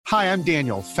Hi, I'm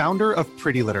Daniel, founder of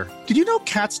Pretty Litter. Did you know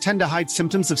cats tend to hide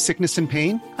symptoms of sickness and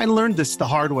pain? I learned this the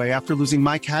hard way after losing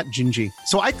my cat, Gingy.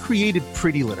 So I created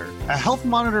Pretty Litter, a health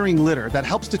monitoring litter that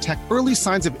helps detect early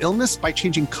signs of illness by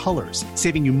changing colors,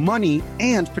 saving you money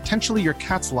and potentially your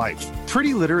cat's life.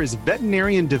 Pretty Litter is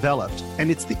veterinarian developed, and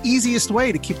it's the easiest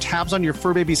way to keep tabs on your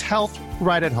fur baby's health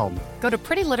right at home. Go to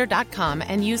prettylitter.com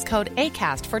and use code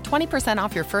ACAST for 20%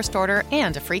 off your first order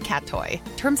and a free cat toy.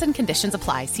 Terms and conditions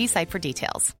apply. See site for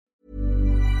details.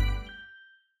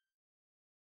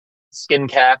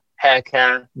 Skincare, hair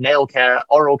care, nail care,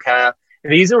 oral care.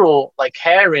 These are all like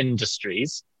hair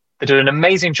industries that do an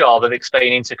amazing job of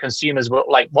explaining to consumers,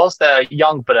 like whilst they're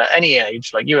young, but at any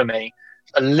age, like you and me,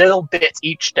 a little bit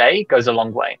each day goes a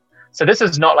long way. So this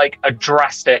is not like a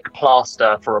drastic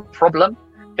plaster for a problem.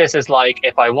 This is like,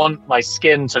 if I want my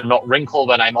skin to not wrinkle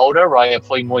when I'm older, I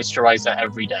apply moisturizer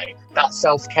every day. That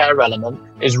self-care element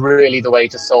is really the way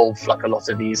to solve like a lot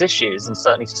of these issues and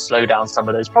certainly to slow down some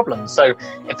of those problems. So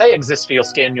if they exist for your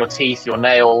skin, your teeth, your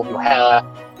nail, your hair,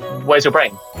 where's your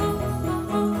brain?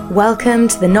 Welcome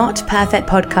to the Not Perfect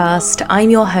podcast. I'm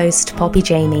your host, Poppy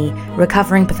Jamie,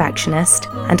 recovering perfectionist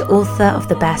and author of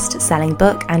the best-selling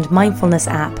book and mindfulness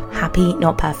app, Happy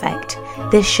Not Perfect.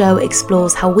 This show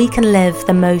explores how we can live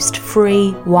the most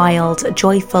free, wild,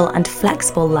 joyful, and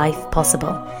flexible life possible.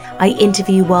 I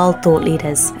interview world thought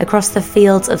leaders across the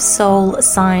fields of soul,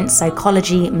 science,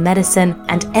 psychology, medicine,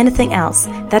 and anything else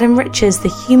that enriches the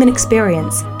human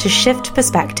experience to shift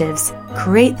perspectives,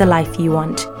 create the life you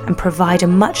want, and provide a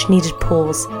much-needed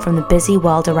pause from the busy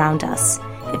world around us.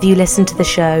 If you listen to the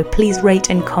show, please rate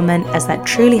and comment as that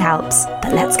truly helps.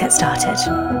 But let's get started.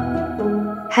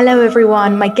 Hello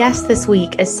everyone, my guest this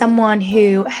week is someone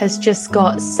who has just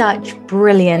got such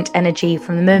brilliant energy.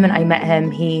 From the moment I met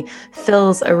him, he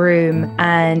fills a room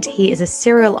and he is a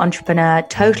serial entrepreneur,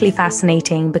 totally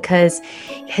fascinating because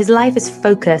his life is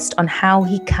focused on how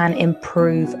he can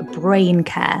improve brain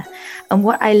care. And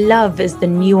what I love is the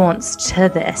nuance to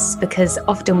this, because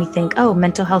often we think, oh,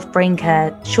 mental health, brain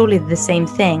care, surely they're the same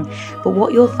thing. But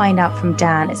what you'll find out from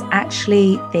Dan is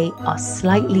actually they are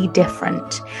slightly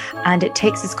different. And it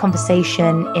takes this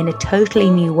conversation in a totally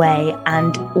new way.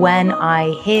 And when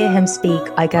I hear him speak,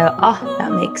 I go, oh,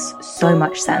 that makes so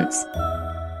much sense.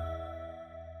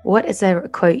 What is a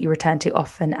quote you return to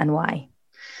often and why?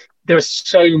 There are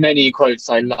so many quotes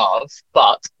I love,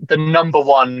 but the number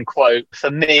one quote for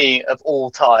me of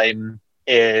all time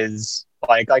is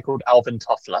by a guy called Alvin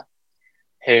Toffler,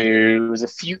 who was a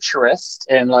futurist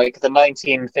in like the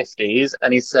 1950s.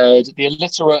 And he said, the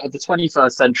illiterate of the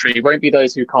 21st century won't be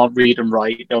those who can't read and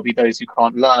write. There'll be those who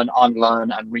can't learn,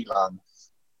 unlearn, and relearn.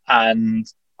 And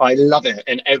I love it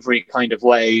in every kind of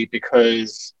way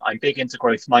because I'm big into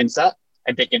growth mindset.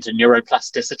 I'm big into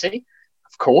neuroplasticity.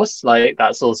 Of course, like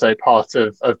that's also part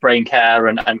of brain care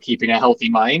and keeping a healthy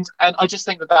mind. And I just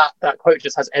think that quote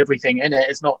just has everything in it.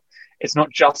 It's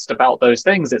not just about those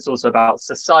things. It's also about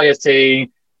society.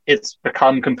 It's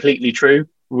become completely true.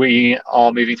 We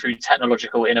are moving through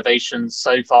technological innovations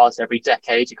so fast every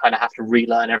decade. You kind of have to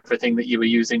relearn everything that you were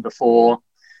using before.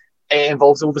 It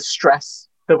involves all the stress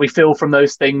that we feel from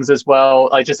those things as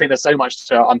well. I just think there's so much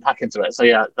to unpack into it. So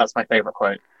yeah, that's my favorite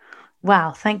quote.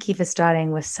 Wow, thank you for starting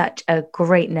with such a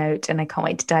great note, and I can't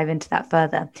wait to dive into that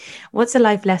further. What's a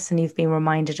life lesson you've been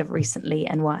reminded of recently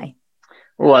and why?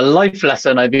 Well, a life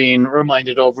lesson I've been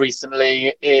reminded of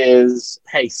recently is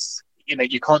pace. You know,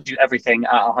 you can't do everything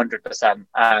at 100%,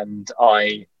 and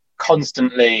I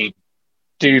constantly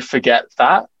do forget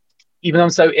that. Even though I'm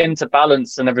so into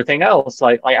balance and everything else,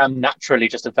 like I am naturally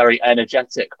just a very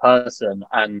energetic person,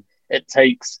 and it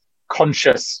takes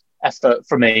conscious effort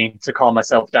for me to calm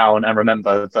myself down and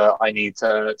remember that I need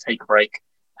to take a break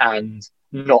and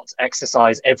not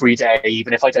exercise every day,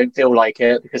 even if I don't feel like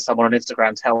it, because someone on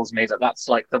Instagram tells me that that's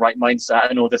like the right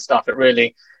mindset and all this stuff.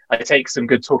 I take some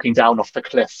good talking down off the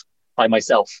cliff by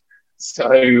myself.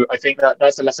 So I think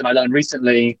that's a lesson I learned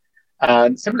recently.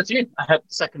 Similar to you, I had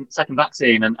the second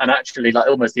vaccine and actually like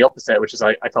almost the opposite, which is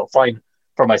I felt fine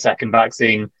from my second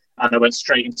vaccine. And I went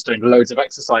straight into doing loads of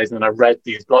exercise. And then I read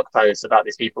these blog posts about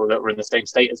these people that were in the same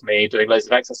state as me doing loads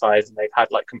of exercise. And they've had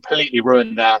like completely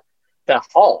ruined their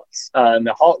hearts. And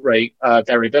their heart rate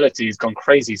variability has gone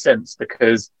crazy since,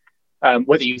 because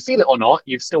whether you feel it or not,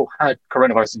 you've still had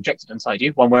coronavirus injected inside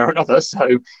you one way or another.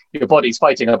 So your body's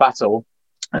fighting a battle.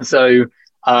 And so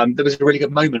there was a really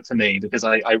good moment for me because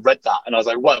I read that and I was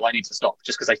like, whoa, I need to stop.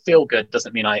 Just because I feel good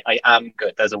doesn't mean I am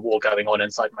good. There's a war going on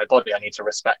inside my body. I need to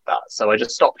respect that. So I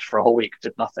just stopped for a whole week,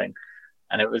 did nothing.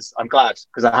 And I'm glad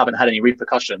because I haven't had any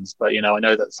repercussions, but I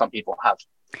know that some people have.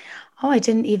 Oh, I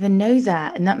didn't even know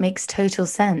that. And that makes total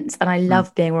sense. And I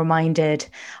love being reminded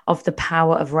of the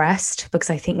power of rest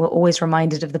because I think we're always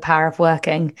reminded of the power of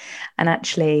working. And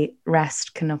actually,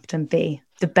 rest can often be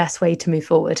the best way to move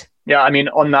forward. Yeah, I mean,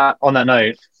 on that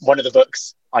note, one of the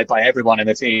books I buy everyone in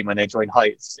the team when they join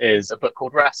Heights is a book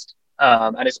called Rest.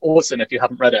 And it's awesome if you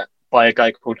haven't read it, by a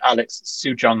guy called Alex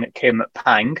Sujung Kim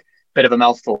Pang. Bit of a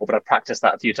mouthful, but I've practiced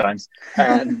that a few times.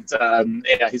 And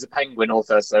yeah, he's a Penguin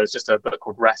author, so it's just a book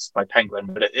called Rest by Penguin.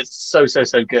 But it's so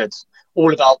good.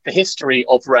 All about the history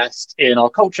of rest in our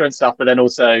culture and stuff, but then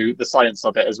also the science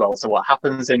of it as well. So what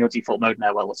happens in your default mode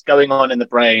now? Well, what's going on in the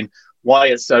brain? Why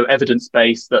it's so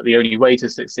evidence-based that the only way to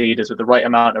succeed is with the right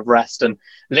amount of rest. And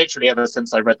literally ever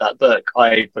since I read that book,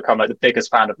 I've become like the biggest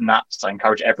fan of naps. I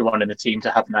encourage everyone in the team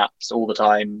to have naps all the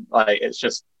time.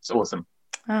 It's awesome.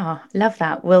 Oh, love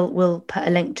that. We'll put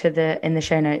a link to in the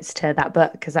show notes to that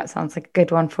book because that sounds like a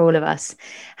good one for all of us.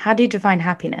 How do you define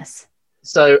happiness?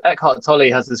 So Eckhart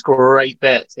Tolle has this great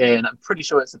bit in, I'm pretty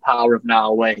sure it's The Power of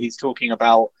Now, where he's talking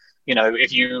about,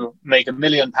 if you make £1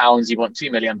 million, you want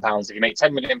 £2 million. If you make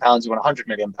 £10 million, you want £100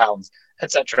 million,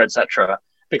 etc., etc.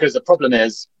 Because the problem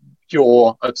is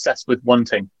you're obsessed with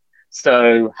wanting.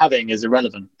 So having is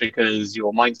irrelevant because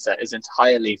your mindset is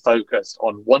entirely focused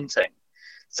on wanting.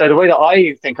 So the way that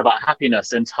I think about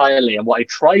happiness entirely, and what I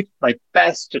try my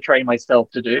best to train myself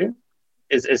to do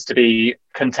is to be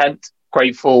content,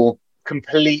 grateful,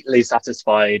 completely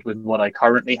satisfied with what I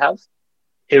currently have,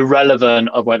 irrelevant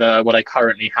of whether what I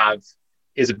currently have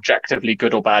is objectively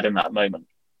good or bad in that moment.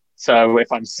 So if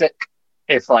I'm sick,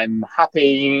 if I'm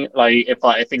happy, like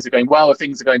if things are going well, if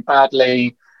things are going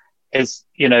badly, is,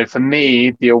 for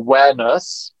me, the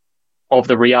awareness of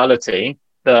the reality,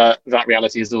 that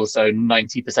reality is also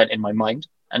 90% in my mind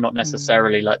and not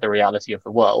necessarily like the reality of the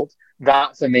world.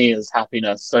 That for me is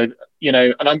happiness. So,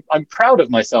 and I'm proud of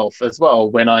myself as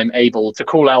well when I'm able to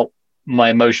call out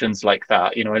my emotions like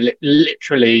that.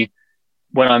 Literally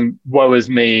when I'm woe is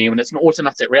me, when it's an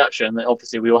automatic reaction that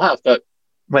obviously we all have, but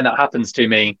when that happens to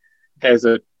me, there's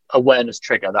a awareness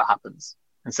trigger that happens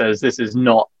and says, this is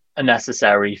not a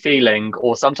necessary feeling.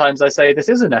 Or sometimes I say, this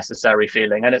is a necessary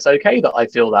feeling and it's okay that I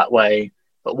feel that way.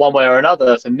 But one way or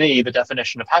another, for me, the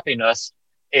definition of happiness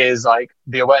is like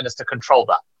the awareness to control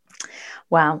that.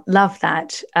 Wow, love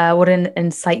that. What an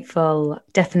insightful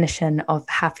definition of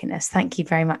happiness. Thank you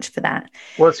very much for that.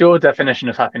 What's your definition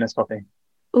of happiness, Poppy?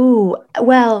 Ooh,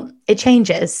 well, it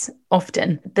changes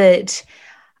often, but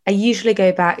I usually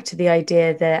go back to the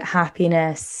idea that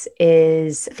happiness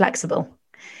is flexible.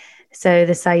 So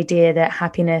this idea that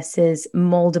happiness is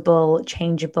moldable,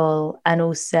 changeable, and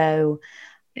also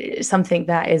something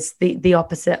that is the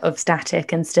opposite of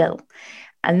static and still.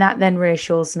 And that then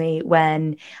reassures me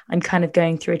when I'm kind of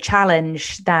going through a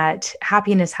challenge that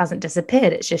happiness hasn't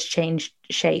disappeared, it's just changed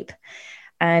shape.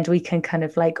 And we can kind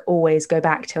of like always go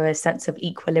back to a sense of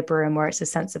equilibrium where it's a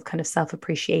sense of kind of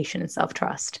self-appreciation and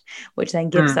self-trust, which then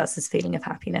gives us this feeling of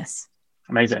happiness.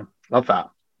 Amazing. Love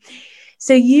that.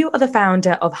 So you are the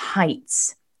founder of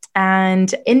Heights.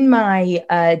 And in my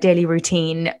daily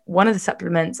routine, one of the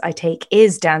supplements I take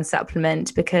is Dan's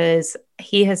supplement because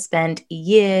he has spent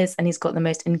years and he's got the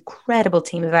most incredible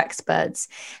team of experts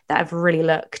that have really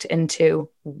looked into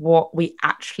what we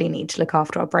actually need to look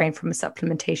after our brain from a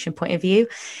supplementation point of view.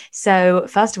 So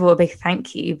first of all, a big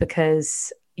thank you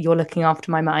because you're looking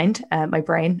after my mind, my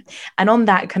brain. And on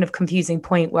that kind of confusing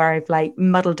point where I've like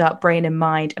muddled up brain and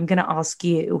mind, I'm going to ask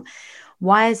you,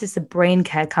 why is this a brain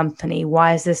care company?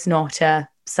 Why is this not a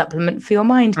supplement for your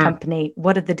mind company?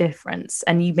 What are the difference?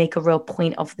 And you make a real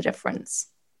point of the difference.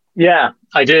 Yeah,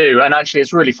 I do. And actually,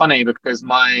 it's really funny because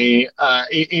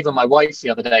even my wife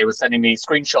the other day was sending me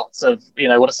screenshots of,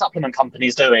 what a supplement company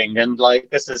is doing. And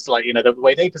like, this is like, the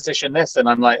way they position this. And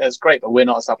I'm like, that's great, but we're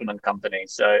not a supplement company.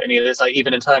 So, and it's like,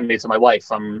 even internally to my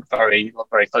wife, I'm very,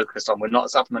 very focused on, we're not a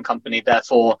supplement company.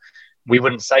 Therefore, we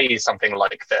wouldn't say something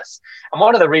like this. And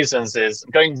one of the reasons is,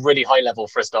 going really high level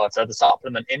for a starter, the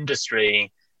supplement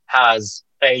industry has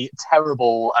a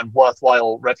terrible and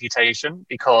worthwhile reputation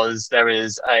because there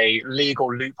is a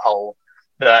legal loophole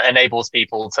that enables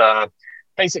people to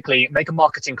basically make a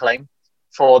marketing claim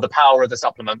for the power of the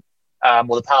supplement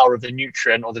or the power of the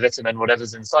nutrient or the vitamin,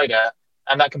 whatever's inside it.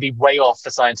 And that can be way off the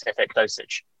scientific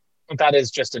dosage. That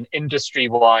is just an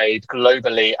industry-wide,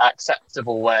 globally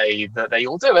acceptable way that they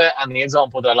all do it. And the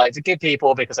example that I like to give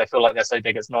people, because I feel like they're so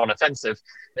big it's non-offensive,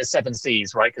 is 7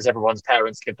 C's, right? Because everyone's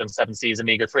parents give them 7 C's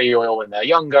omega-3 oil when they're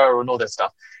younger and all this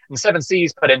stuff. And 7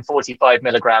 C's put in 45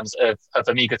 milligrams of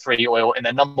omega-3 oil in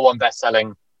their number one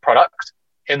best-selling product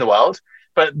in the world.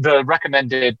 but the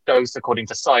recommended dose according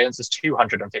to science is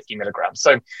 250 milligrams.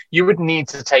 So you would need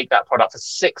to take that product for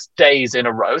 6 days in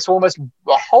a row, so almost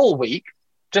a whole week,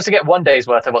 just to get 1 day's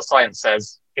worth of what science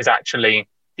says is actually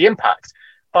the impact.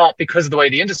 But because of the way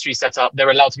the industry is set up, they're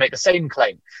allowed to make the same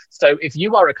claim. So if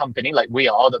you are a company like we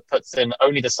are that puts in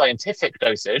only the scientific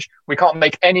dosage, we can't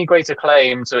make any greater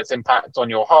claim to its impact on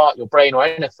your heart, your brain, or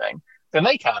anything, then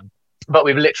they can. But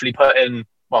we've literally put in,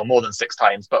 well, more than 6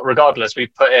 times, but regardless,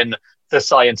 we've put in the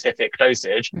scientific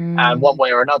dosage. And one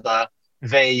way or another,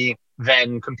 they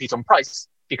then compete on price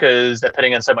because they're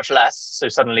putting in so much less. So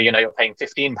suddenly, you're paying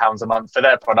 £15 a month for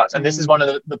their product. And this is one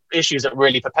of the issues that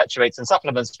really perpetuates in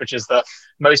supplements, which is that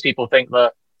most people think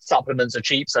that supplements are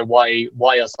cheap. So why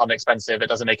are some expensive? It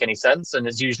doesn't make any sense. And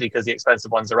it's usually because the expensive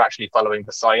ones are actually following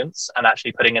the science and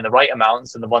actually putting in the right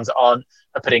amounts, and the ones that aren't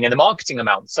are putting in the marketing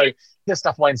amounts. So this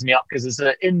stuff winds me up because it's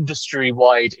an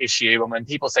industry-wide issue. And when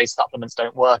people say supplements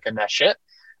don't work and they're shit,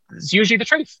 it's usually the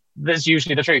truth. There's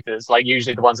usually the truth is like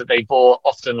usually the ones that they bought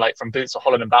often like from Boots or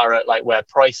Holland and Barrett, like where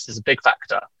price is a big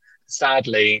factor.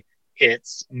 Sadly,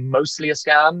 it's mostly a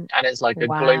scam, and it's like a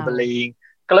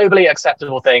globally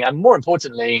acceptable thing. And more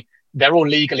importantly, they're all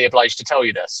legally obliged to tell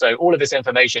you this. So all of this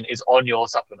information is on your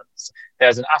supplements.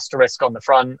 There's an asterisk on the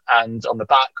front and on the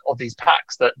back of these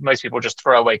packs that most people just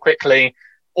throw away quickly.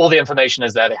 All the information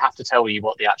is there. They have to tell you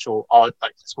what the actual,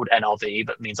 it's called NRV,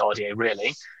 but means RDA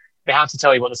really. They have to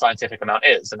tell you what the scientific amount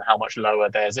is and how much lower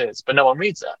theirs is, but no one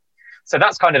reads it. So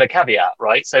that's kind of the caveat,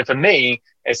 right? So for me,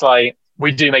 it's like,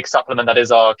 we do make a supplement that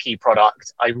is our key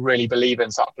product. I really believe in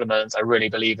supplements. I really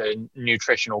believe in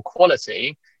nutritional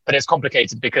quality, but it's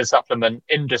complicated because supplement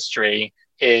industry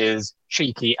is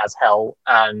cheeky as hell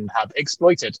and have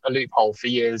exploited a loophole for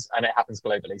years, and it happens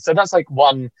globally. So that's like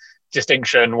one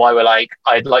distinction why we're like,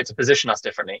 I'd like to position us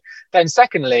differently. Then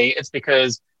secondly, it's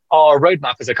because our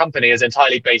roadmap as a company is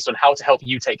entirely based on how to help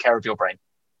you take care of your brain.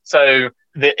 So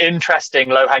the interesting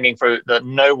low-hanging fruit that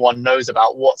no one knows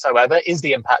about whatsoever is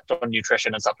the impact on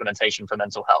nutrition and supplementation for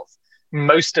mental health.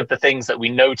 Most of the things that we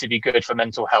know to be good for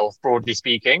mental health, broadly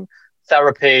speaking,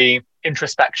 therapy,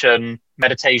 introspection,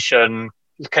 meditation,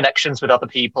 connections with other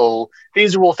people,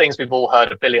 these are all things we've all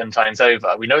heard a billion times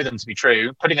over. We know them to be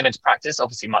true. Putting them into practice,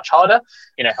 obviously much harder.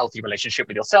 Healthy relationship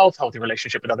with yourself, healthy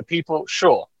relationship with other people,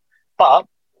 sure. But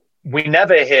we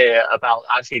never hear about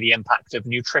actually the impact of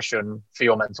nutrition for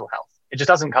your mental health. It just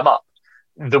doesn't come up.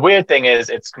 The weird thing is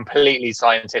it's completely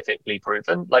scientifically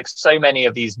proven. Like so many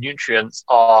of these nutrients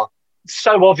are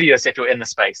so obvious if you're in the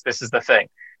space. This is the thing.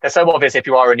 They're so obvious if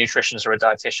you are a nutritionist or a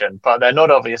dietitian, but they're not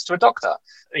obvious to a doctor.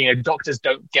 Doctors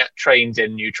don't get trained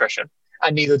in nutrition,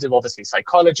 and neither do obviously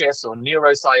psychologists or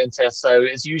neuroscientists. So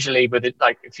it's usually with it,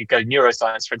 like if you go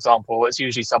neuroscience, for example, it's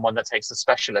usually someone that takes a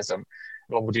specialism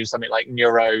or will do something like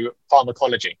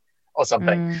neuropharmacology or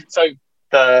something. So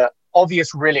the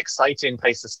obvious, really exciting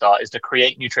place to start is to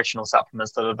create nutritional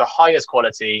supplements that are the highest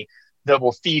quality, that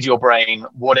will feed your brain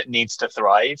what it needs to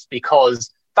thrive, because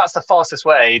that's the fastest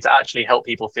way to actually help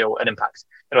people feel an impact.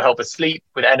 It'll help us sleep,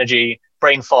 with energy,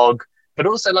 brain fog, but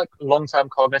also like long-term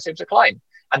cognitive decline.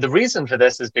 And the reason for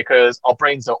this is because our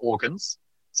brains are organs.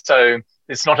 So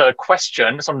it's not a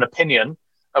question, it's not an opinion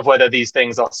of whether these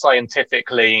things are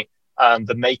scientifically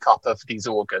the makeup of these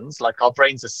organs. Like our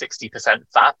brains are 60%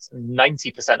 fat,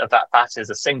 90% of that fat is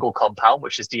a single compound,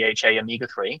 which is DHA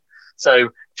omega-3. So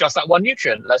just that one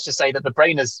nutrient, let's just say that the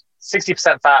brain is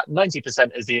 60% fat,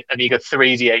 90% is the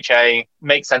omega-3 DHA.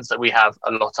 Makes sense that we have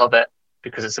a lot of it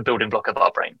because it's a building block of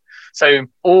our brain. So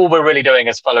all we're really doing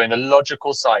is following the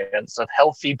logical science of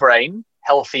healthy brain,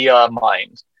 healthier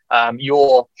mind.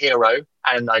 Your hero,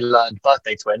 and I learned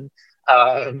birthday twin,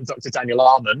 Dr. Daniel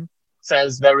Amen,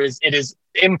 says it is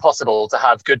impossible to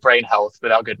have good brain health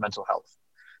without good mental health.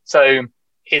 So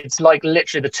it's like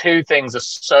literally the two things are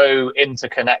so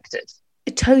interconnected.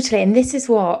 Totally. And this is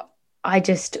what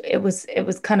it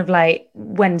was kind of like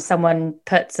when someone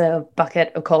puts a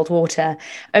bucket of cold water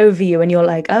over you and you're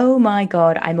like, oh my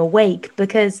God, I'm awake.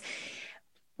 Because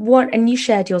and you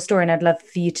shared your story and I'd love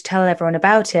for you to tell everyone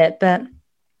about it, but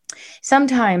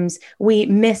sometimes we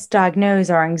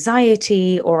misdiagnose our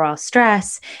anxiety or our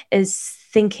stress as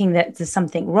thinking that there's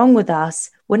something wrong with us,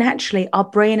 when actually our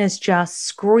brain is just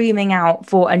screaming out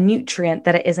for a nutrient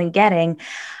that it isn't getting.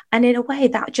 And in a way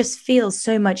that just feels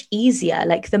so much easier.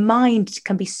 Like the mind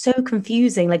can be so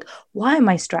confusing. Like, why am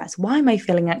I stressed? Why am I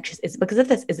feeling anxious? Is it because of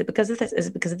this? Is it because of this? Is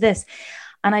it because of this?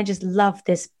 And I just love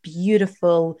this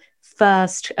beautiful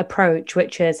first approach,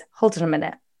 which is, hold on a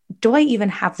minute. Do I even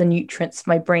have the nutrients for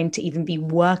my brain to even be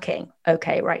working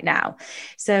okay right now?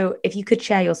 So if you could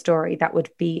share your story, that would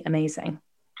be amazing.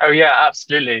 Oh, yeah,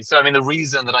 absolutely. So, I mean, the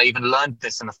reason that I even learned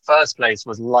this in the first place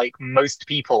was, like most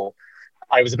people,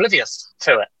 I was oblivious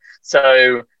to it.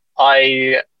 So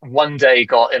I one day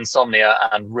got insomnia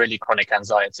and really chronic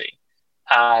anxiety.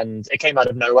 And it came out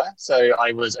of nowhere. So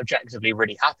I was objectively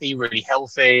really happy, really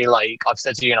healthy. Like I've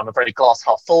said to you, I'm a very glass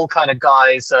half full kind of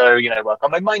guy. So, work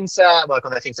on my mindset, work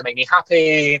on the things that make me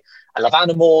happy. I love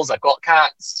animals. I've got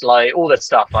cats, like all this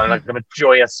stuff. I'm a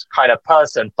joyous kind of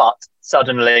person. But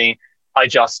suddenly I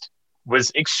just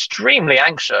was extremely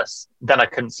anxious. Then I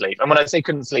couldn't sleep. And when I say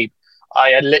couldn't sleep, I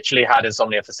had literally had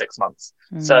insomnia for 6 months.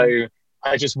 So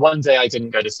I just, one day I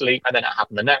didn't go to sleep, and then it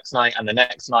happened the next night and the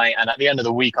next night. And at the end of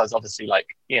the week, I was obviously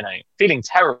feeling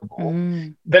terrible.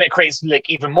 Then it creates like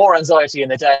even more anxiety in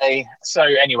the day. So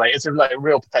anyway, it's a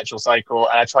real perpetual cycle.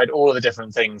 And I tried all of the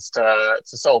different things to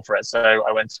solve for it. So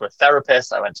I went to a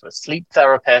therapist, I went to a sleep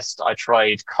therapist, I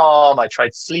tried Calm, I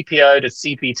tried Sleepio, did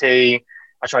CPT,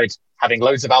 I tried having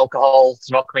loads of alcohol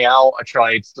to knock me out. I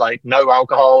tried no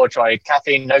alcohol, I tried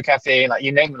caffeine, no caffeine,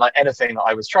 you name it, anything that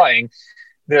I was trying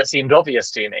that seemed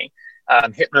obvious to me.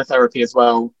 Hypnotherapy as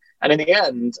well. And in the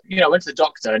end, I went to the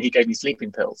doctor and he gave me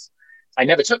sleeping pills. I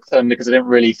never took them because I didn't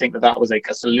really think that was a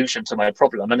solution to my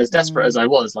problem. And as desperate as I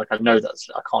was, I know that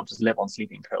I can't just live on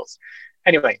sleeping pills.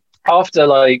 Anyway, after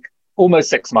almost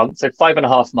 6 months, so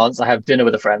 5.5 months, I have dinner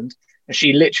with a friend. And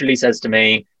she literally says to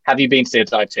me, have you been to see a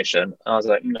dietitian? And I was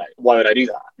like, no, why would I do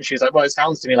that? And she's like, well, it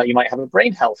sounds to me like you might have a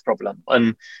brain health problem.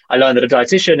 And I learned that a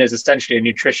dietitian is essentially a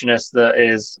nutritionist that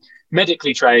is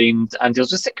medically trained and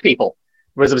deals with sick people.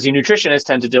 Whereas obviously nutritionists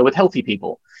tend to deal with healthy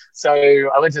people. So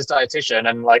I went to this dietitian,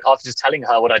 and after just telling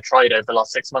her what I tried over the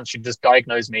last 6 months, she just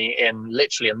diagnosed me in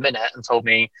literally a minute and told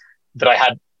me that I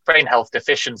had brain health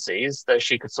deficiencies that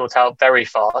she could sort out very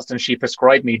fast. And she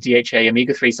prescribed me DHA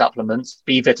omega-3 supplements,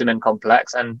 B vitamin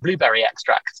complex, and blueberry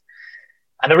extract.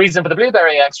 And the reason for the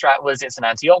blueberry extract was it's an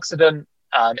antioxidant.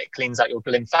 It cleans out your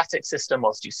lymphatic system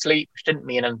whilst you sleep, which didn't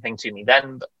mean anything to me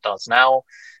then, but does now.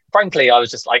 Frankly, I was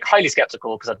just highly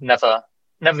skeptical because I've never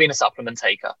been a supplement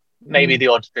taker. Maybe the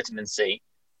odd vitamin C,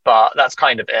 but that's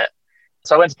kind of it.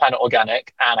 So I went to Planet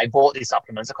Organic and I bought these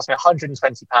supplements. It cost me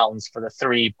 £120 for the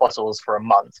 3 bottles for a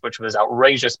month, which was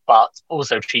outrageous, but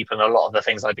also cheaper than a lot of the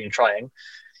things I've been trying.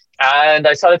 And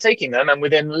I started taking them, and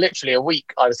within literally a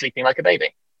week, I was sleeping like a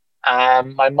baby.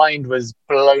 My mind was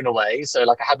blown away. So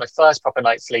I had my first proper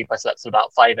night's sleep. I slept till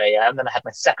about 5 a.m. Then I had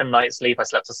my second night's sleep. I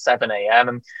slept till 7 a.m.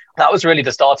 And that was really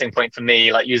the starting point for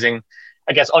me, using,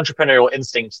 I guess, entrepreneurial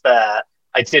instincts there.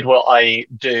 I did what I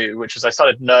do, which was I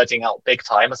started nerding out big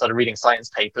time. I started reading science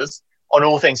papers on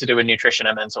all things to do with nutrition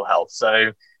and mental health. So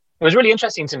it was really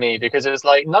interesting to me because it was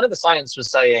none of the science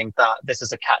was saying that this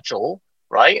is a catch-all,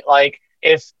 right?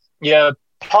 If your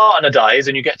partner dies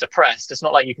and you get depressed, it's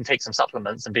not like you can take some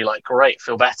supplements and be great,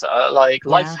 feel better.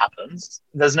 Life happens.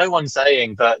 There's no one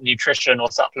saying that nutrition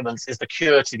or supplements is the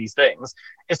cure to these things.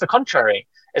 It's the contrary.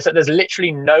 It's that there's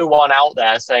literally no one out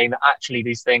there saying that actually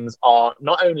these things are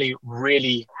not only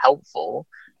really helpful,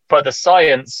 but the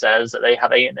science says that they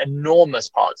have an enormous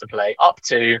part to play, up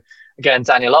to, again,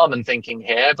 Daniel Amen thinking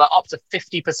here, but up to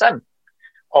 50%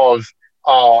 of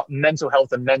our mental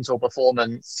health and mental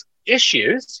performance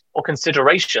issues or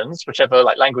considerations, whichever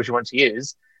language you want to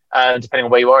use, depending on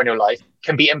where you are in your life,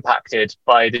 can be impacted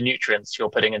by the nutrients you're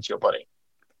putting into your body.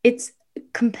 It's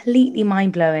completely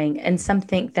mind-blowing, and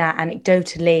something that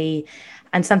anecdotally,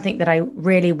 and something that I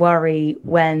really worry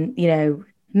when,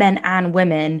 men and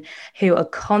women who are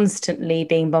constantly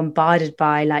being bombarded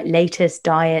by latest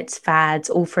diets, fads,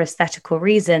 all for aesthetical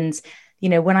reasons.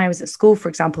 When I was at school, for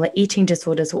example, eating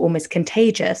disorders were almost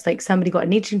contagious. Somebody got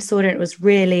an eating disorder and it was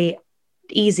really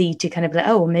easy to kind of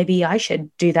oh, maybe I should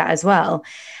do that as well.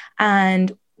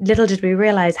 And little did we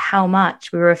realize how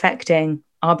much we were affecting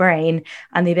our brain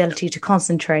and the ability to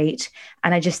concentrate.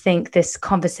 And I just think this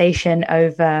conversation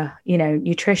over,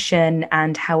 nutrition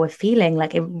and how we're feeling,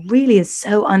 it really is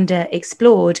so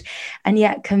underexplored, and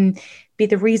yet can be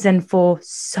the reason for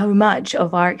so much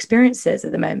of our experiences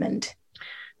at the moment.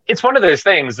 It's one of those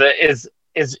things that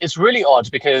is really odd,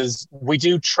 because we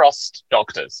do trust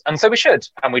doctors, and so we should,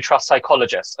 and we trust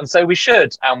psychologists, and so we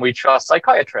should, and we trust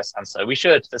psychiatrists, and so we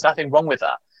should. There's nothing wrong with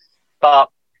that. But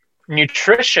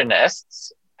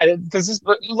nutritionists, there's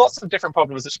lots of different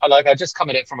problems which I just come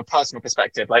at it from a personal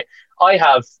perspective. I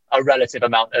have a relative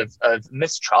amount of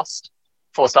mistrust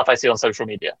for stuff I see on social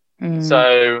media.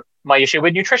 So my issue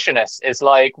with nutritionists is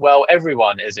well,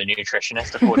 everyone is a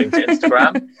nutritionist according to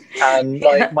Instagram. And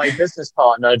my business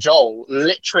partner, Joel,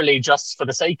 literally just for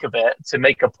the sake of it, to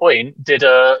make a point,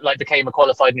 became a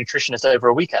qualified nutritionist over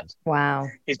a weekend. Wow.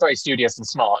 He's very studious and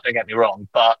smart, don't get me wrong.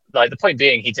 But the point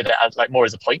being, he did it as more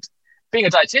as a point. Being a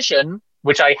dietitian,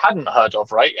 which I hadn't heard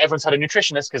of, right? Everyone's had a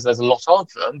nutritionist because there's a lot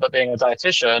of them, but being a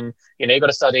dietitian, you know, you've got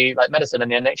to study like medicine in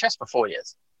the NHS for 4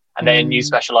 years. And then you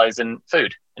specialize in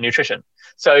food and nutrition.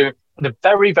 So the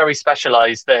very, very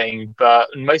specialized thing, but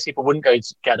most people wouldn't go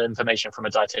to get information from a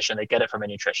dietitian. They get it from a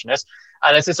nutritionist.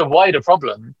 And it's just a wider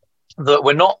problem that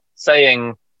we're not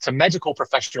saying to medical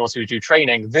professionals who do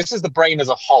training, this is the brain as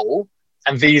a whole,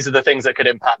 and these are the things that could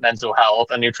impact mental health,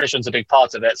 and nutrition's a big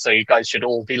part of it. So you guys should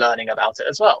all be learning about it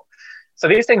as well. So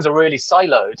these things are really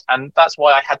siloed. And that's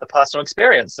why I had the personal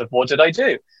experience of what did I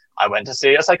do? I went to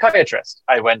see a psychiatrist.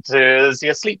 I went to see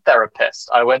a sleep therapist.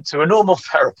 I went to a normal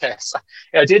therapist.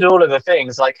 I did all of the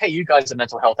things like, hey, you guys are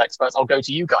mental health experts. I'll go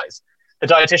to you guys. The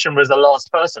dietitian was the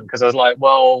last person because I was like,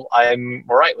 well, I'm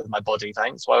all right with my body,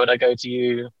 thanks. Why would I go to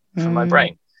you for my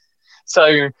brain?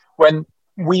 So when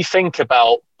we think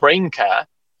about brain care,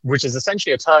 which is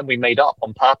essentially a term we made up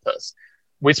on purpose,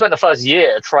 we spent the first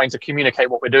year trying to communicate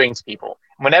what we're doing to people.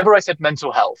 Whenever I said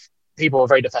mental health, people were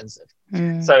very defensive.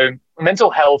 So mental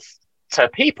health to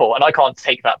people, and I can't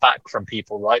take that back from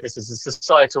people, right? This is a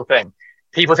societal thing.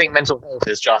 People think mental health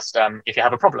is just if you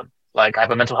have a problem, like I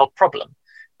have a mental health problem.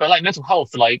 But like mental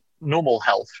health, like normal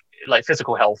health, like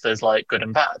physical health is like good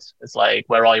and bad. It's like,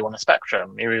 where are you on the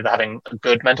spectrum? You're either having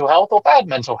good mental health or bad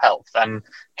mental health, and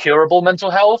curable mental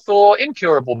health or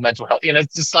incurable mental health. You know,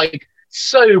 it's just like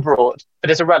so broad, but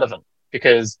it's irrelevant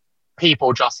because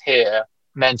people just hear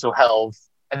mental health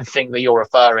and think that you're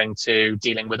referring to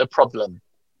dealing with a problem.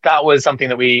 That was something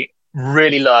that we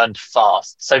really learned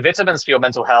fast. So vitamins for your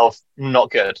mental health,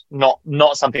 not good, not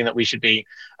something that we should be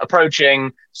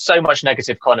approaching. So much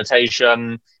negative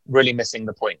connotation, really missing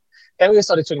the point. Then we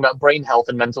started talking about brain health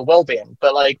and mental well-being,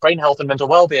 but like brain health and mental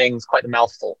well-being is quite the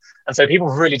mouthful. And so people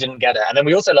really didn't get it. And then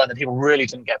we also learned that people really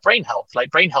didn't get brain health.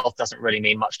 Like brain health doesn't really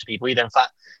mean much to people either. In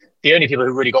fact, the only people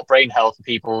who really got brain health were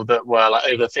people that were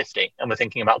like over 50 and were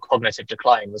thinking about cognitive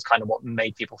decline. Was kind of what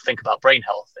made people think about brain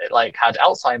health. It like had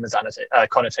Alzheimer's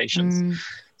connotations.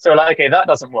 So we're like, okay, that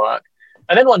doesn't work.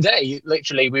 And then one day,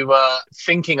 literally, we were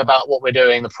thinking about what we're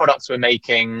doing, the products we're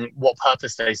making, what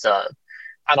purpose they serve,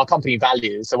 and our company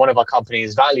values. So one of our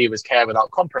company's value is care without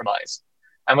compromise.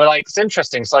 And we're like, it's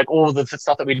interesting. It's like all the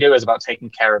stuff that we do is about taking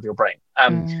care of your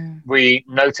brain. We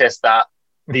noticed that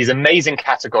these amazing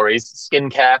categories,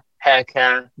 skincare, hair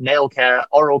care, nail care,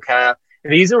 oral care,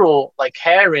 these are all like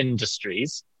care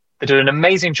industries that do an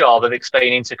amazing job of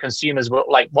explaining to consumers,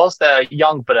 like whilst they're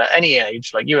young, but at any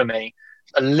age, like you and me,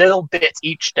 a little bit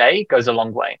each day goes a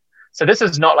long way. So this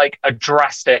is not like a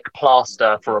drastic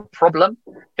plaster for a problem.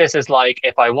 This is like,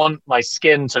 if I want my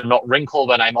skin to not wrinkle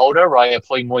when I'm older, I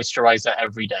apply moisturizer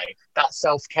every day. That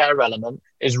self-care element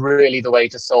is really the way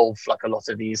to solve like a lot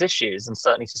of these issues, and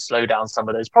certainly to slow down some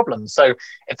of those problems. So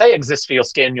if they exist for your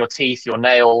skin, your teeth, your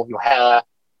nail, your hair,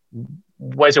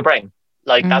 where's your brain?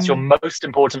 Like that's your most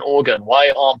important organ.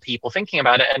 Why aren't people thinking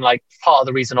about it? And like part of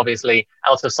the reason, obviously,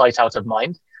 out of sight, out of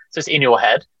mind. So it's in your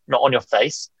head, not on your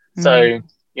face. So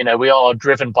you know, we are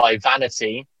driven by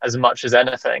vanity as much as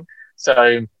anything.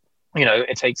 So, you know,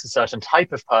 it takes a certain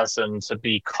type of person to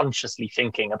be consciously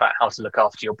thinking about how to look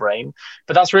after your brain.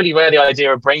 But that's really where the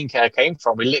idea of brain care came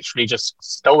from. We literally just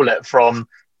stole it from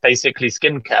basically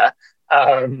skincare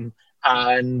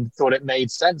and thought it made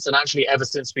sense. And actually, ever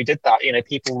since we did that, you know,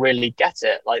 people really get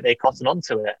it, like they cotton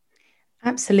onto it.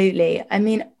 Absolutely. I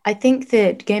mean, I think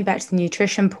that going back to the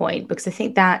nutrition point, because I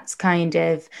think that's kind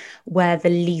of where the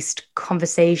least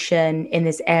conversation in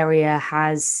this area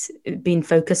has been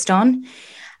focused on.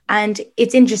 And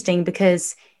it's interesting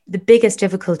because the biggest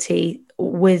difficulty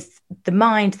with the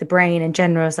mind, the brain in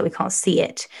general, is that we can't see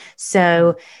it.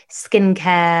 So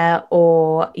skincare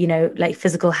or, you know, like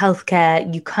physical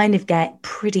healthcare, you kind of get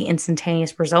pretty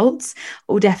instantaneous results,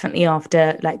 or definitely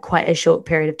after like quite a short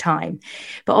period of time.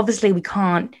 But obviously we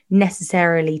can't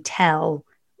necessarily tell.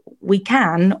 We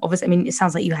can, obviously, I mean, it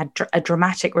sounds like you had a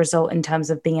dramatic result in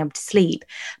terms of being able to sleep,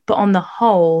 but on the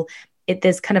whole,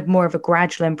 there's kind of more of a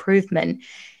gradual improvement.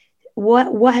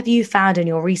 What have you found in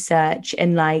your research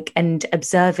and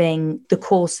observing the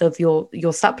course of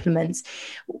your supplements?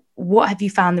 What have you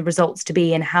found the results to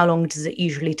be, and how long does it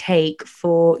usually take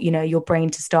for, you know, your brain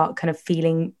to start kind of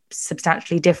feeling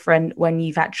substantially different when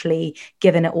you've actually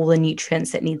given it all the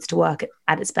nutrients it needs to work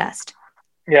at its best?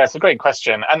 Yeah, it's a great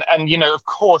question. And you know, of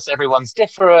course, everyone's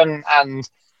different, and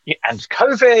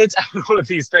COVID and all of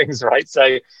these things, right?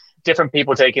 So different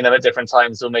people taking them at different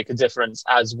times will make a difference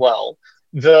as well.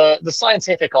 The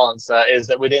scientific answer is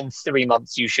that within 3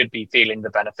 months, you should be feeling the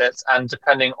benefits. And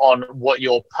depending on what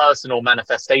your personal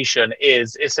manifestation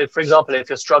is, so for example, if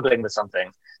you're struggling with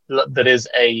something that is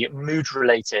a mood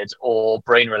related or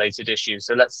brain related issue.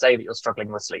 So let's say that you're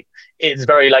struggling with sleep. It's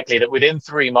very likely that within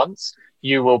 3 months,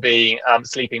 you will be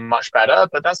sleeping much better.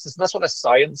 But that's what the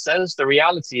science says. The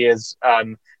reality is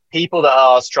people that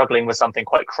are struggling with something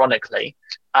quite chronically,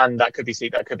 and that could be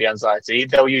sleep, that could be anxiety,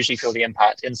 they'll usually feel the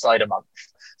impact inside a month.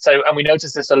 So, and we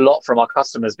notice this a lot from our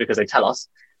customers because they tell us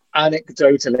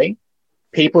anecdotally,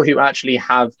 people who actually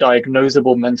have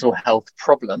diagnosable mental health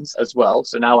problems as well.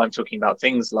 So now I'm talking about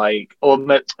things like, or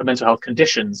mental health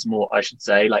conditions more, I should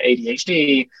say, like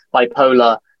ADHD,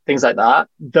 bipolar, things like that.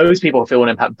 Those people feel an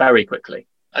impact very quickly.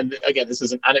 And again, this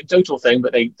is an anecdotal thing,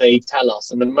 but they tell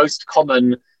us. And the most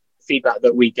common feedback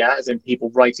that we get is in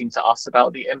people writing to us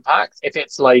about the impact. If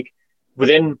it's like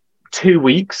within 2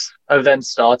 weeks of them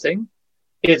starting,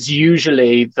 it's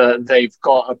usually that they've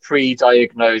got a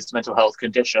pre-diagnosed mental health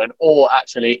condition, or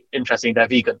actually, interesting, they're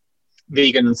vegan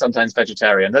and sometimes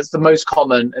vegetarian. That's the most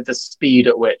common at the speed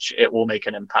at which it will make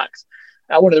an impact.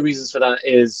 Now, one of the reasons for that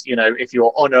is, if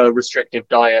you're on a restrictive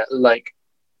diet, like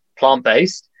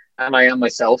plant-based, and I am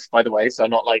myself, by the way, so I'm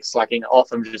not like slacking it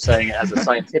off, I'm just saying it as a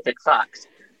scientific fact.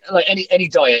 Like any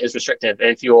diet is restrictive.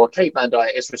 If your caveman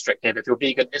diet is restrictive, if you're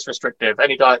vegan, it's restrictive.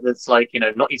 Any diet that's like,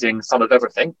 not eating some of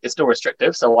everything is still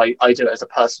restrictive. So I do it as a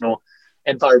personal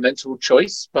environmental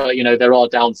choice, but there are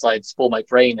downsides for my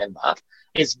brain in that.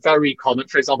 It's very common.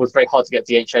 For example, it's very hard to get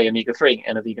DHA omega-3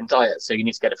 in a vegan diet. So you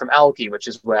need to get it from algae, which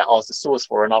is where ours is sourced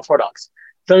for in our products.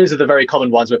 Those are the very common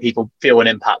ones where people feel an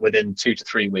impact within 2 to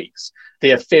 3 weeks.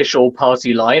 The official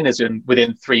party line is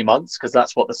within 3 months, because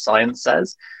that's what the science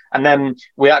says. And then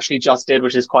we actually just did,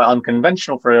 which is quite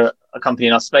unconventional for a company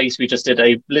in our space, we just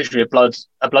did literally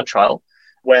a blood trial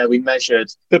where we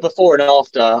measured the before and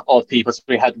after of people. So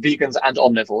we had vegans and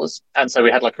omnivores. And so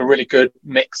we had like a really good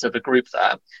mix of a group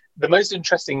there. The most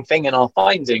interesting thing in our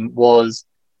finding was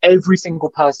every single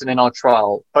person in our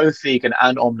trial, both vegan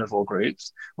and omnivore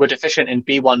groups, were deficient in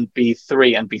B1,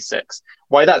 B3, and B6.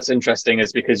 Why that's interesting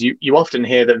is because you often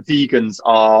hear that vegans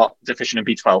are deficient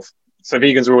in B12. So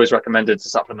vegans are always recommended to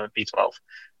supplement B12.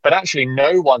 But actually,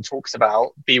 no one talks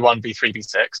about B1, B3,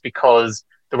 B6, because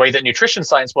the way that nutrition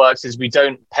science works is we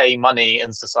don't pay money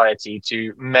in society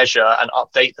to measure and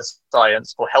update the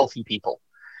science for healthy people.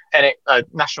 And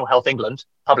National Health England,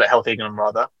 Public Health England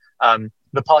rather,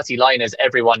 the party line is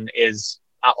everyone is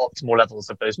at optimal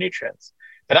levels of those nutrients.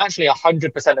 But actually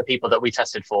 100% of people that we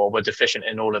tested for were deficient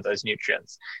in all of those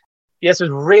nutrients. Yes,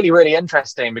 it was really, really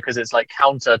interesting because it's like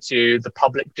counter to the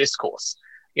public discourse.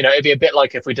 It'd be a bit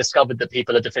like if we discovered that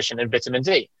people are deficient in vitamin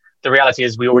D. The reality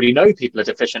is we already know people are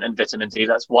deficient in vitamin D.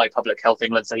 That's why Public Health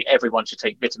England say everyone should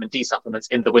take vitamin D supplements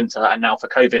in the winter. And now for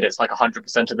COVID, it's like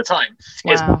 100% of the time.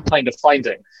 Wow. It's one kind of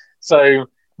finding. So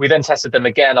we then tested them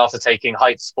again after taking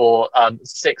heights for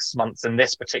 6 months in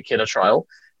this particular trial.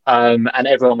 And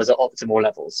everyone was at optimal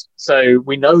levels. So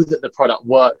we know that the product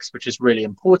works, which is really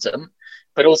important.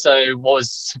 But also was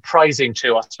surprising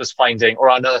to us was finding or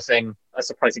unearthing a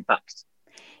surprising fact.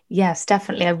 Yes,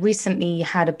 definitely. I recently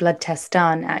had a blood test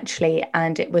done, actually,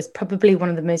 and it was probably one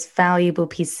of the most valuable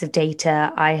pieces of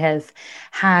data I have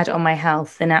had on my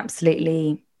health in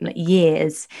absolutely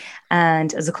years.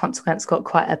 And as a consequence, got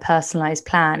quite a personalized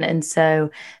plan. And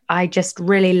so I just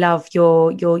really love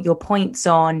your points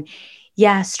on,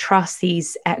 yes, trust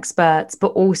these experts,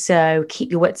 but also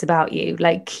keep your wits about you,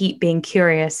 like keep being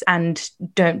curious and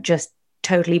don't just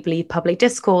totally believe public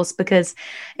discourse, because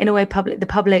in a way, the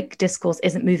public discourse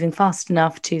isn't moving fast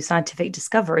enough to scientific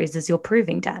discoveries, as you're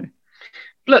proving, Dan.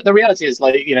 Look, the reality is,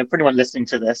 like, for anyone listening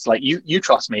to this, like you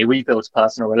trust me, we built a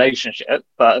personal relationship,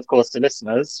 but of course to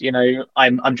listeners,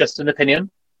 I'm just an opinion.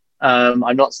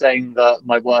 I'm not saying that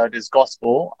my word is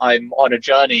gospel. I'm on a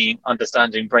journey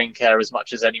understanding brain care as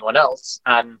much as anyone else.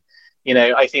 And,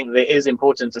 I think that it is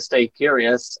important to stay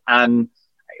curious. And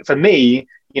for me,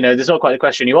 there's not quite the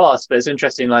question you asked, but it's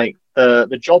interesting, like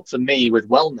the job for me with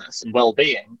wellness and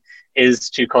well-being is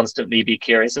to constantly be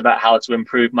curious about how to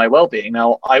improve my well-being.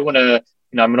 Now, I want to,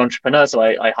 I'm an entrepreneur, so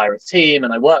I hire a team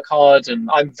and I work hard, and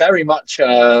I'm very much,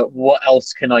 what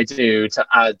else can I do to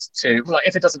add to, like,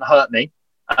 if it doesn't hurt me,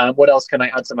 what else can I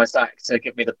add to my stack to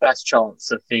give me the best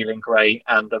chance of feeling great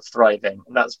and of thriving?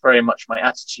 And that's very much my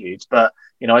attitude. But,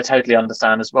 I totally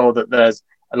understand as well that there's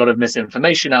a lot of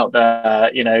misinformation out there.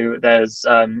 There's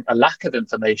a lack of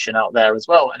information out there as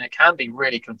well. And it can be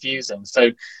really confusing.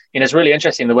 So, it's really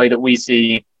interesting the way that we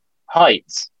see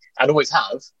Heights, and always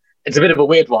have. It's a bit of a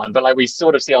weird one, but like we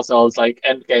sort of see ourselves like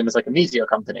Endgame as like a media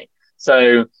company.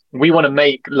 So we want to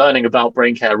make learning about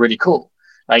brain care really cool.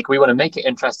 Like we want to make it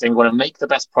interesting. We want to make the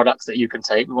best products that you can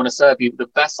take. We want to serve you the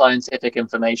best scientific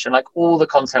information. Like all the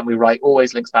content we write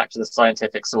always links back to the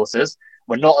scientific sources.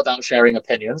 We're not about sharing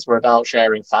opinions. We're about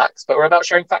sharing facts, but we're about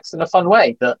sharing facts in a fun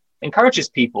way that encourages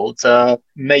people to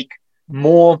make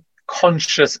more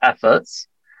conscious efforts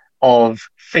of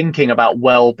thinking about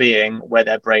well-being where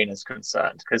their brain is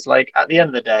concerned. Because like at the end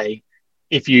of the day,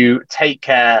 if you take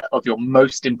care of your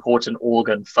most important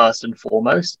organ first and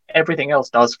foremost, everything else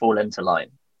does fall into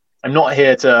line. I'm not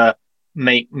here to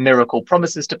make miracle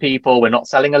promises to people. We're not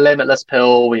selling a limitless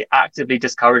pill. We actively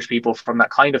discourage people from that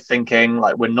kind of thinking.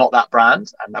 Like, we're not that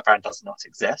brand, and that brand does not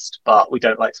exist, but we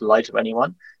don't like to lie to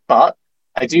anyone. But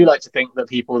I do like to think that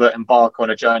people that embark on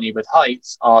a journey with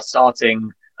Heights are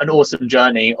starting an awesome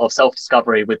journey of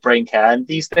self-discovery with brain care. And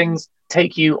these things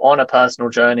take you on a personal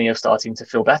journey of starting to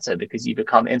feel better because you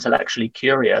become intellectually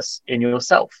curious in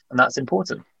yourself. And that's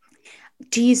important.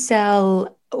 Do you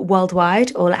sell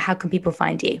worldwide, or how can people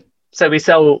find you? So we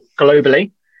sell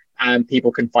globally, and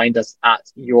people can find us at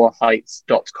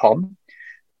yourheights.com.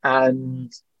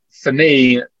 And for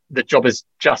me, the job is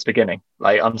just beginning.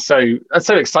 Like, I'm so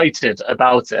excited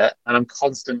about it, and I'm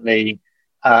constantly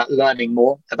learning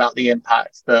more about the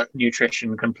impact that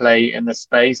nutrition can play in the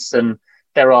space. And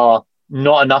there are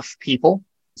not enough people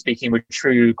speaking with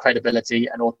true credibility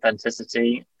and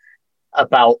authenticity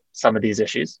about some of these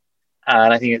issues.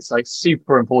 And I think it's like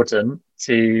super important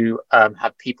to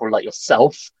have people like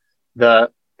yourself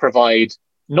that provide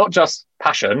not just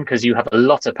passion, because you have a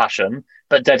lot of passion,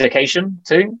 but dedication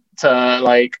too, to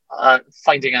like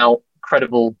finding out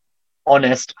credible,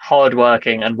 honest,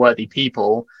 hardworking and worthy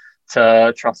people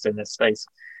to trust in this space.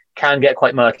 Can get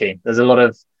quite murky. There's a lot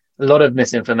of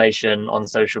misinformation on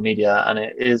social media, and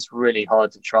it is really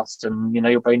hard to trust. And, you know,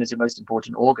 your brain is your most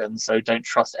important organ, so don't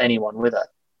trust anyone with it.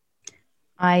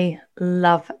 I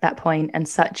love that point, and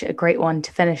such a great one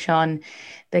to finish on,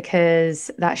 because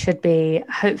that should be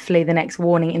hopefully the next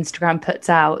warning Instagram puts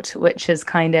out, which is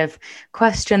kind of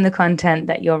question the content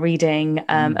that you're reading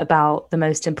about the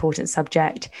most important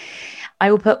subject. I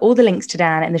will put all the links to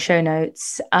Dan in the show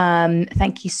notes.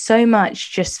 Thank you so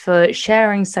much just for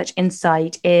sharing such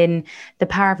insight in the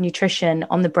power of nutrition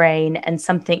on the brain, and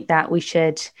something that we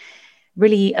should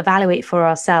really evaluate for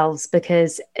ourselves,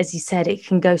 because as you said, it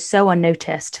can go so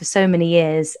unnoticed for so many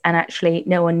years, and actually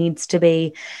no one needs to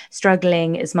be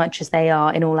struggling as much as they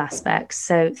are in all aspects.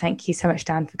 So thank you so much,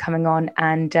 Dan, for coming on,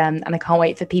 and I can't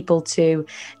wait for people to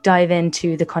dive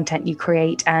into the content you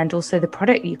create and also the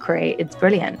product you create. It's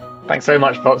brilliant. Thanks so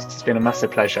much, Pops. It's been a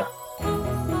massive pleasure.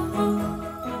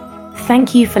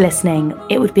 Thank you for listening.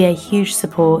 It would be a huge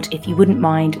support if you wouldn't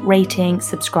mind rating,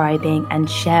 subscribing, and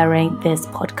sharing this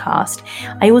podcast.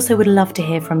 I also would love to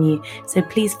hear from you, so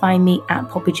please find me at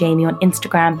Poppy Jamie on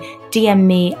Instagram, DM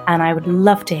me, and I would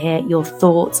love to hear your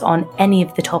thoughts on any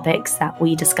of the topics that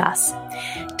we discuss.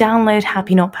 Download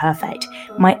Happy Not Perfect,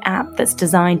 my app that's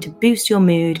designed to boost your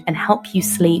mood and help you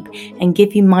sleep and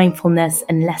give you mindfulness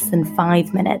in less than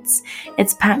 5 minutes.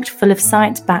 It's packed full of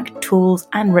science-backed tools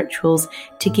and rituals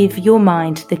to give your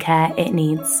mind the care it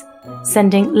needs.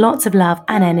 Sending lots of love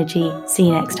and energy. See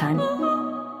you next time.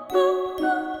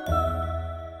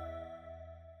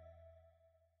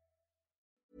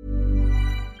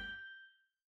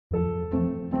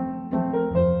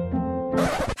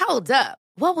 Hold up.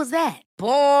 What was that?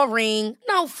 Boring.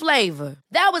 No flavor.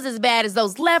 That was as bad as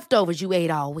those leftovers you ate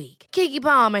all week. Keke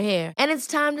Palmer here. And it's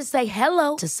time to say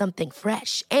hello to something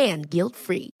fresh and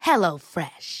guilt-free. Hello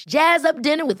Fresh. Jazz up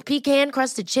dinner with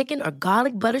pecan-crusted chicken or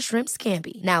garlic butter shrimp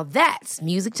scampi. Now that's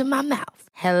music to my mouth.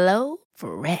 Hello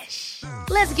Fresh.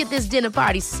 Let's get this dinner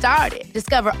party started.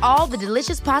 Discover all the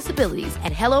delicious possibilities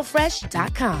at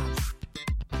HelloFresh.com.